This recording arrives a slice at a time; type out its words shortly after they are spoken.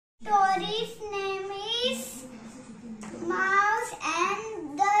story's name is Mouse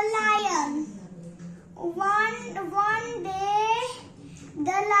and the Lion. One day,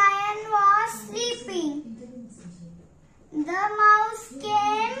 the lion was sleeping. The mouse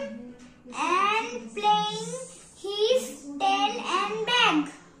came and playing his tail and back,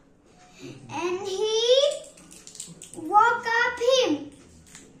 and he woke up him,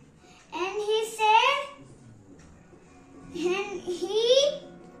 and he said,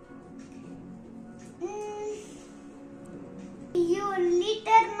 "You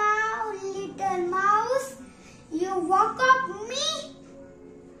little mouse, you woke up me.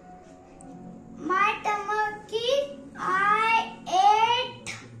 My stomach, I ate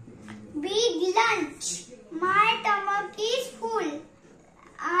big lunch. My stomach is full.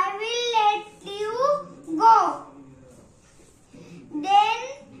 I will let you go." Then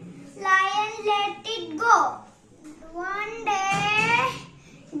lion let it go. One day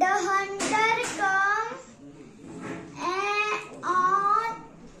the hunter come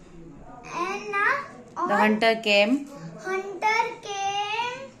The hunter came